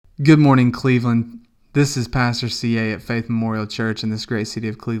Good morning, Cleveland. This is Pastor CA at Faith Memorial Church in this great city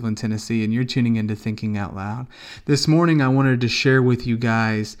of Cleveland, Tennessee, and you're tuning into Thinking Out Loud. This morning, I wanted to share with you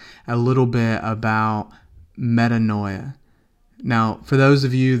guys a little bit about metanoia. Now, for those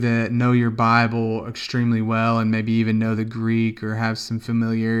of you that know your Bible extremely well and maybe even know the Greek or have some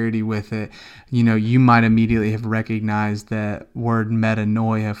familiarity with it, you might immediately have recognized that word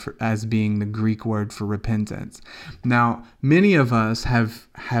metanoia as being the Greek word for repentance. Now, many of us have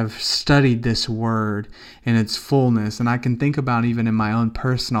studied this word in its fullness, and I can think about even in my own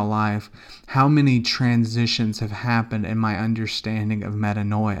personal life how many transitions have happened in my understanding of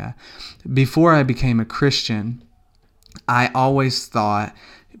metanoia. Before I became a Christian, I always thought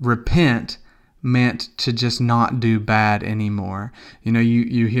repent meant to just not do bad anymore.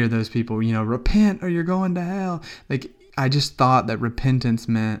 You hear those people, repent or you're going to hell. I just thought that repentance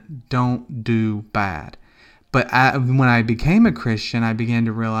meant don't do bad. But when I became a Christian, I began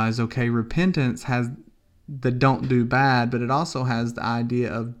to realize, okay, repentance has the don't do bad, but it also has the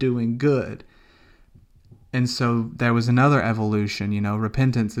idea of doing good. And so there was another evolution.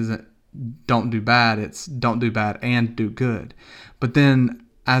 Repentance isn't don't do bad, it's don't do bad and do good. But then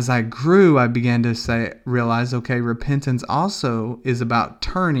as I grew, I began to realize, okay, repentance also is about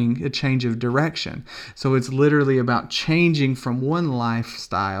turning, a change of direction. So it's literally about changing from one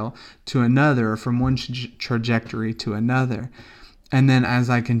lifestyle to another, or from one trajectory to another. And then as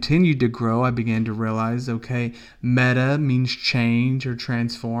I continued to grow, I began to realize, okay, meta means change or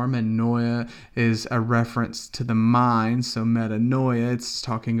transform, and noia is a reference to the mind. So metanoia, it's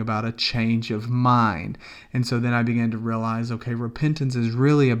talking about a change of mind. And so then I began to realize, okay, repentance is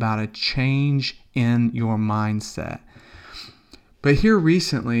really about a change in your mindset. But here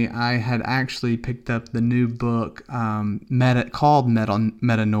recently, I had actually picked up the new book called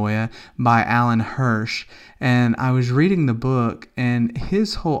Metanoia by Alan Hirsch. And I was reading the book, and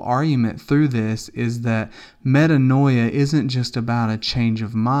his whole argument through this is that metanoia isn't just about a change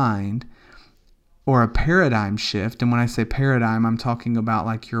of mind or a paradigm shift. And when I say paradigm, I'm talking about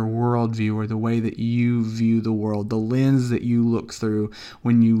like your worldview or the way that you view the world, the lens that you look through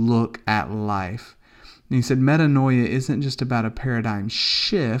when you look at life. And he said metanoia isn't just about a paradigm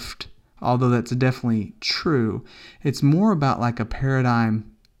shift, although that's definitely true. It's more about like a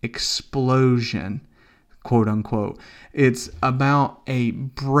paradigm explosion, quote unquote. It's about a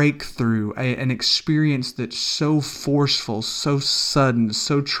breakthrough, an experience that's so forceful, so sudden,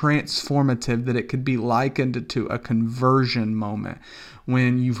 so transformative that it could be likened to a conversion moment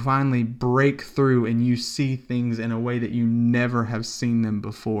when you finally break through and you see things in a way that you never have seen them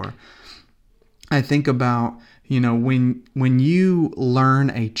before. I think about, when you learn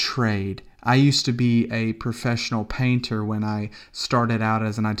a trade. I used to be a professional painter when I started out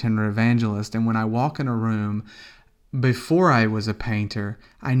as an itinerant evangelist. And when I walk in a room, before I was a painter,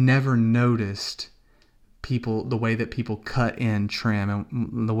 I never noticed the way that people cut in trim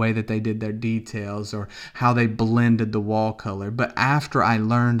and the way that they did their details or how they blended the wall color. But after I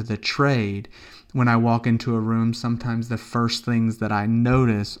learned the trade, when I walk into a room, sometimes the first things that I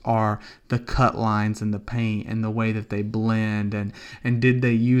notice are the cut lines in the paint and the way that they blend, and did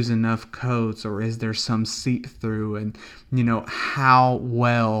they use enough coats, or is there some seep through, and how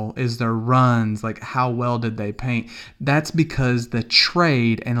well is their runs, like how well did they paint. That's because the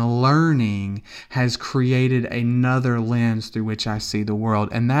trade and learning has created another lens through which I see the world,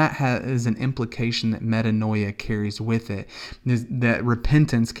 and that is an implication that metanoia carries with it, that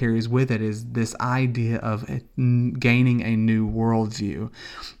repentance carries with it, is this idea of gaining a new worldview.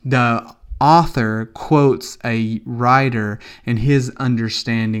 The author quotes a writer and his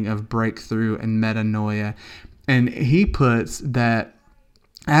understanding of breakthrough and metanoia, and he puts that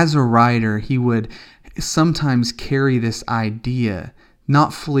as a writer, he would sometimes carry this idea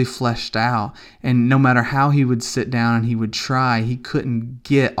not fully fleshed out, and no matter how he would sit down and he would try, he couldn't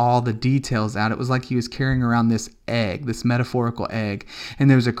get all the details out. It was like he was carrying around this egg, this metaphorical egg, and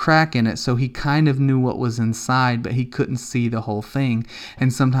there was a crack in it, so he kind of knew what was inside, but he couldn't see the whole thing.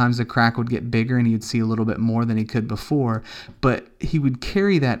 And sometimes the crack would get bigger and he would see a little bit more than he could before, but he would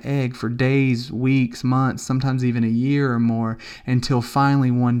carry that egg for days, weeks, months, sometimes even a year or more, until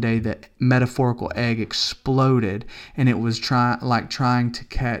finally one day the metaphorical egg exploded, and it was trying to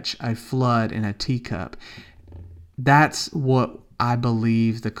catch a flood in a teacup. That's what I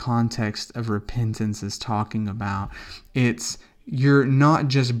believe the context of repentance is talking about. It's you're not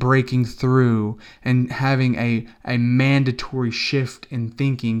just breaking through and having a mandatory shift in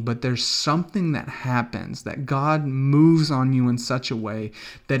thinking, but there's something that happens, that God moves on you in such a way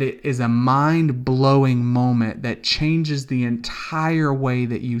that it is a mind-blowing moment that changes the entire way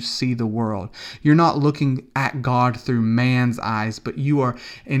that you see the world. You're not looking at God through man's eyes, but you are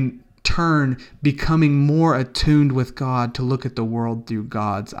in turn becoming more attuned with God to look at the world through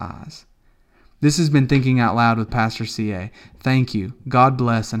God's eyes. This has been Thinking Out Loud with Pastor CA. Thank you. God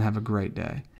bless and have a great day.